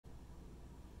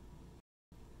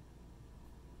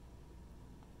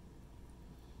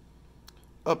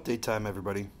Update time,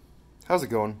 everybody. How's it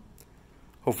going?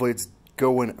 Hopefully it's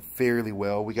going fairly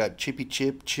well. We got Chippy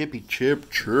Chip,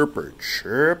 Chirper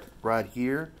Chirp right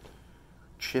here.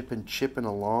 Chipping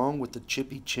along with the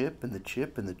Chippy Chip and the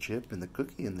Chip and the Chip and the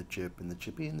Cookie and the Chip and the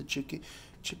Chippy and the Chippy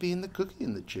and the Cookie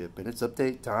and the Chip. And it's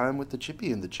update time with the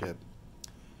Chippy and the Chip.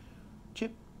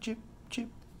 Chip, Chip, Chip.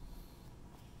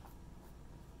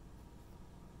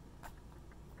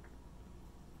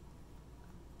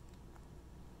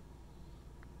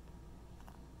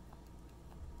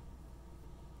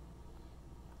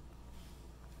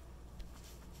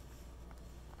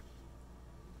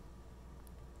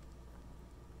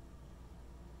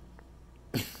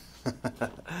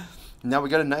 Now we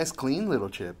got a nice clean little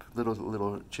chip.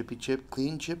 Little Chippy Chip,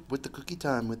 clean chip with the cookie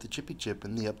time, with the Chippy Chip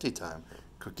and the update time.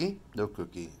 Cookie? No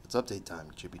cookie. It's update time,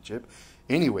 Chippy Chip.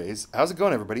 Anyways, how's it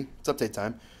going, everybody? It's update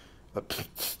time. What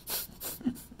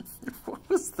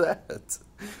was that?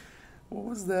 What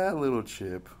was that, little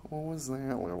chip? What was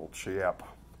that, little chip?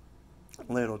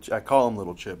 I call him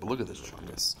Little Chip, but look at this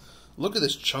Chungus. Look at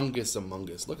this Chungus among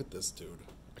us. Look at this dude.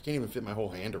 I can't even fit my whole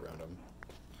hand around him.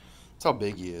 That's how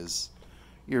big he is.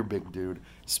 You're a big dude.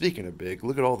 Speaking of big,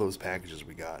 look at all those packages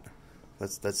we got.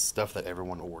 That's stuff that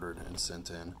everyone ordered and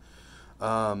sent in.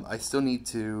 I still need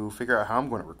to figure out how I'm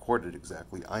going to record it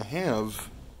exactly. I have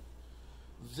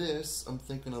this. I'm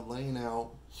thinking of laying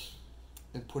out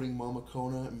and putting Mama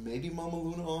Kona and maybe Mama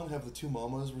Luna on. Have the two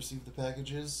mamas receive the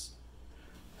packages.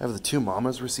 Have the two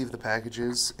mamas receive the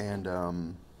packages and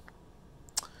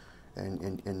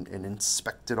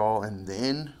inspect it all, and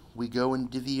then we go and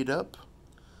divvy it up.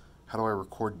 How do I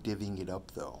record divvying it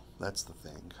up, though? That's the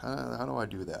thing. How do I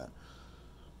do that?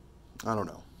 I don't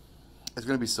know. It's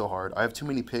gonna be so hard. I have too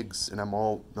many pigs, and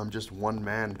I'm just one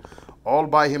man, all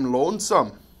by him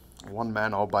lonesome. One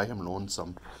man, all by him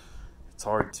lonesome. It's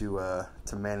hard to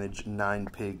manage 9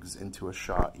 pigs into a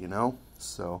shot, you know.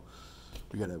 So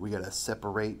we gotta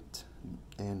separate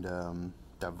and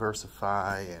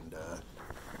diversify, and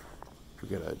we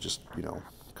gotta just, you know,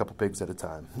 a couple pigs at a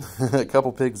time. A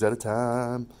couple pigs at a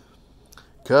time.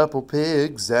 Couple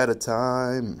pigs at a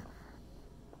time.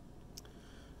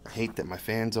 I hate that my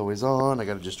fan's always on. I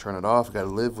gotta just turn it off. I gotta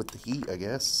live with the heat, I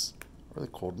guess. Or the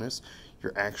coldness.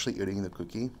 You're actually eating the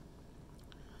cookie.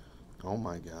 Oh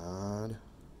my god.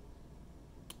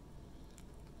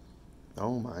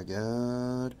 Oh my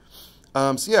god.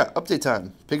 So yeah, update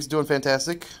time. Pig's doing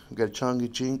fantastic. We got a chunky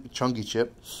chip. Chunky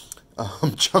chip.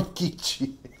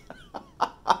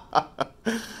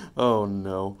 Oh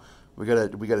no. We got a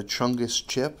Chungus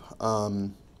chip.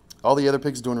 All the other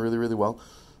pigs doing really well.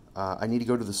 I need to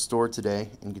go to the store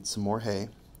today and get some more hay.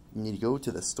 You need to go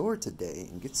to the store today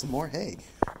and get some more hay.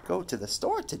 Go to the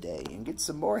store today and get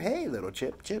some more hay, little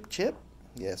chip.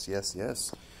 Yes.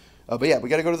 But yeah, we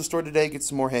got to go to the store today, get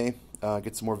some more hay,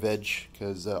 get some more veg,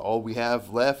 because all we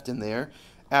have left in there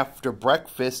after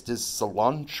breakfast is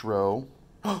cilantro.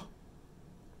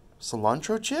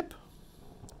 Cilantro chip?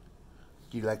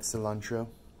 Do you like cilantro?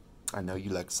 I know you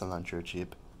like cilantro,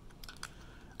 Chip.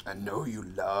 I know you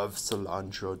love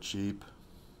cilantro, Chip.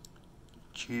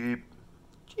 Chip.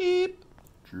 Hey,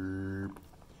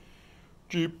 Chip.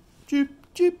 I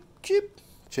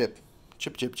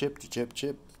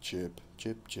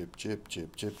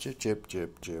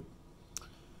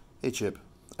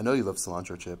know you love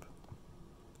cilantro, Chip.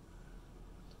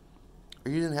 Are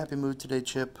you in a happy mood today,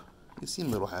 Chip? You seem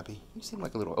a little happy. You seem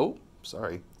like a little... Oh,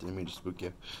 sorry. Didn't mean to spook you.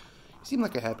 You seem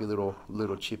like a happy little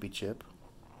Chippy Chip.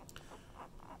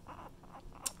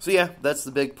 So yeah, that's the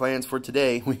big plans for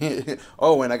today.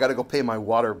 Oh, and I gotta go pay my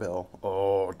water bill.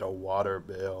 Oh, the water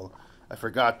bill. I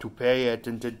forgot to pay it,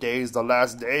 and today's the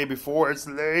last day before it's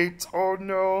late. Oh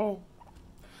no.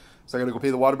 So I gotta go pay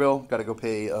the water bill. Gotta go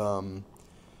pay the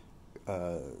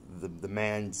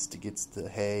man's to get the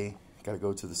hay. Gotta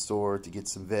go to the store to get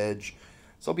some veg.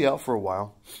 So I'll be out for a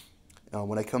while.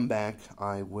 When I come back,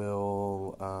 I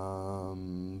will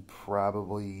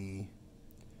probably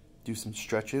do some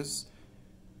stretches.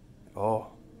 Oh,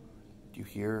 do you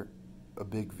hear a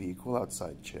big vehicle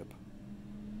outside, Chip?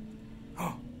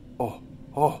 Oh,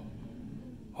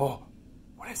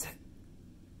 what is it?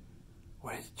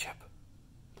 What is it, Chip?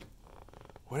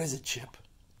 What is it, Chip?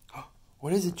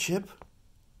 What is it, Chip?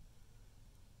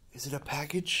 Is it a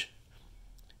package?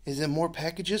 Is it more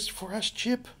packages for us,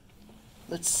 Chip?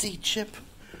 Let's see, Chip.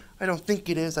 I don't think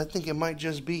it is. I think it might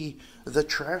just be the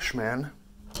trash man.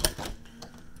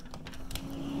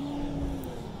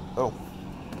 Oh.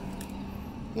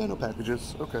 Yeah, no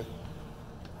packages. Okay.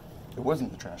 It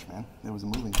wasn't the trash man. It was a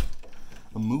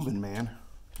moving man.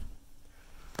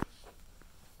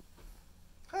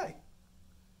 Hi.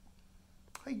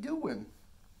 How you doing?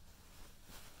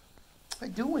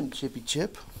 Chippy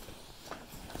Chip.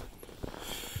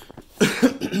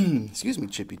 Excuse me,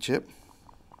 Chippy Chip.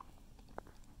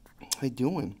 How you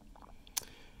doing?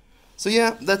 So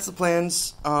yeah, that's the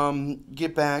plans.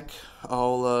 Get back.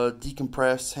 I'll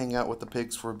decompress, hang out with the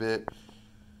pigs for a bit.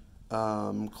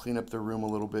 Clean up their room a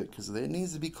little bit because it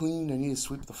needs to be cleaned. I need to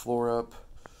sweep the floor up.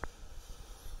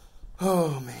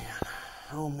 Oh man.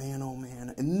 Oh man, oh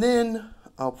man. And then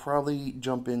I'll probably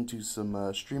jump into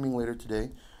some streaming later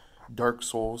today. Dark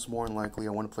Souls, more than likely.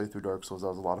 I want to play through Dark Souls. That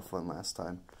was a lot of fun last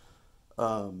time.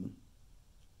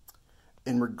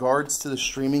 In regards to the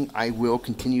streaming, I will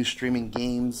continue streaming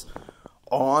games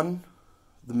on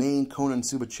the main Conan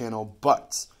Suba channel,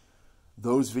 but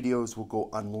those videos will go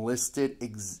unlisted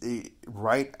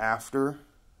right after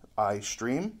I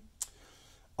stream.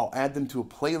 I'll add them to a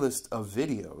playlist of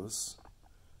videos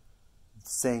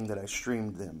saying that I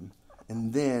streamed them.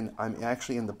 And then I'm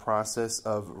actually in the process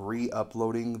of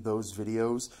re-uploading those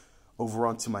videos over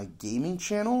onto my gaming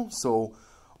channel. So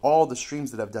all the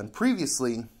streams that I've done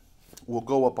previously will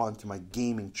go up onto my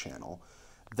gaming channel.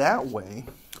 That way,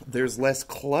 there's less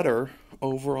clutter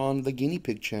over on the Guinea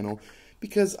Pig channel.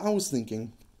 Because I was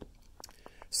thinking,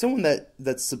 someone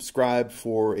that's subscribed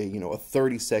for a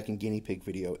 30-second Guinea Pig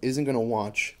video isn't going to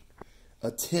watch a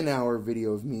 10-hour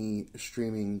video of me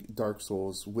streaming Dark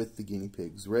Souls with the guinea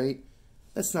pigs, right?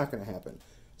 That's not going to happen.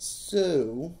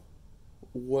 So,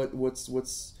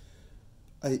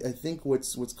 I think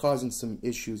what's causing some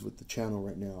issues with the channel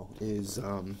right now is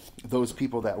those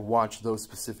people that watch those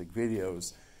specific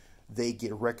videos, they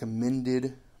get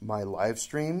recommended my live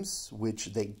streams,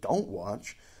 which they don't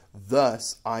watch.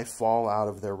 Thus, I fall out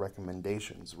of their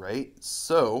recommendations, right?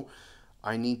 So,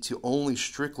 I need to only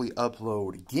strictly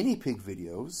upload guinea pig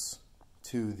videos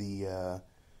to the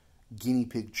Guinea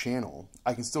Pig channel.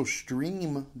 I can still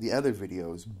stream the other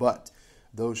videos, but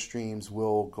those streams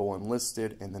will go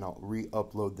unlisted, and then I'll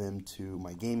re-upload them to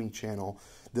my gaming channel.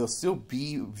 They'll still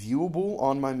be viewable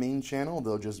on my main channel.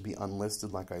 They'll just be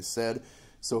unlisted, like I said.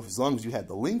 So as long as you had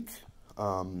the link,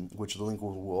 which the link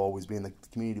will always be in the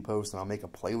community post, and I'll make a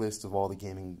playlist of all the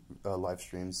gaming live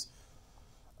streams,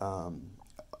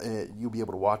 you'll be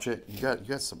able to watch it. You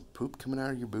got some poop coming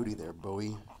out of your booty there, boy.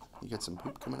 You got some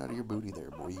poop coming out of your booty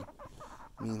there, boy.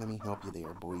 Let me help you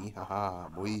there, boy. Haha,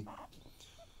 boy.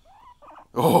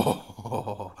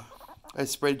 Oh, I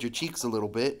spread your cheeks a little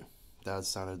bit. That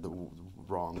sounded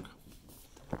wrong.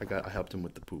 I helped him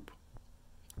with the poop.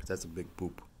 'Cause that's a big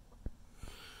poop.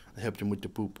 I helped him with the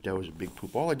poop. That was a big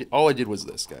poop. All I did was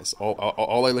this, guys.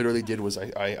 All I literally did was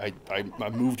I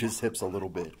moved his hips a little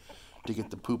bit to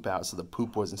get the poop out, so the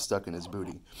poop wasn't stuck in his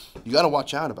booty. You got to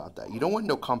watch out about that. You don't want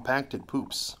no compacted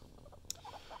poops.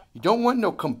 You don't want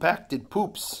no compacted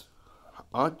poops.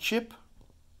 Chip?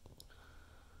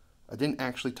 I didn't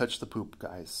actually touch the poop,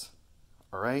 guys.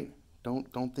 All right?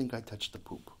 Don't think I touched the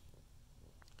poop.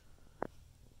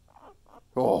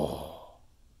 Oh.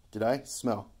 Did I?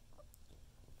 Smell.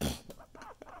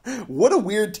 What a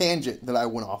weird tangent that I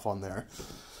went off on there.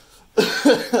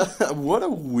 What a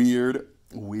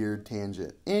weird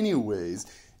tangent. Anyways,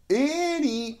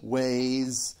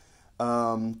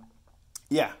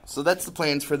 yeah, so that's the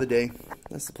plans for the day.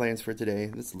 That's the plans for today.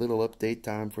 This little update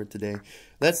time for today.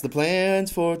 That's the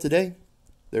plans for today.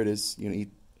 There it is. You know,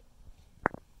 eat.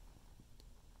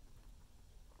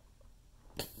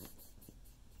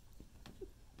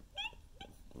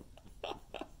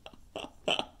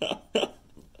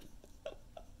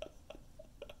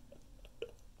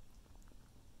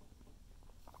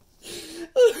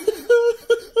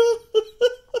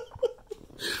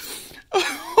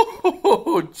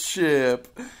 Oh, Chip.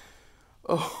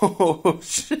 Oh,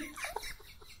 Chip.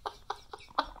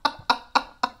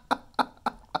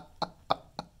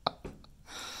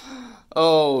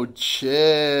 Oh,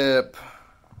 Chip.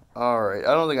 All right.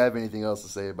 I don't think I have anything else to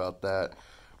say about that.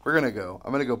 We're going to go.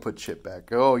 I'm going to go put Chip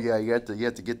back. Oh, yeah. You have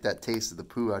to get that taste of the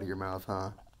poo out of your mouth,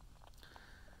 huh?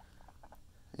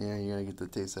 Yeah, you're going to get the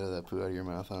taste out of that poo out of your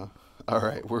mouth, huh? All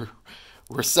right. We're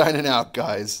signing out,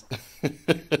 guys.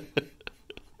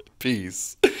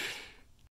 Peace.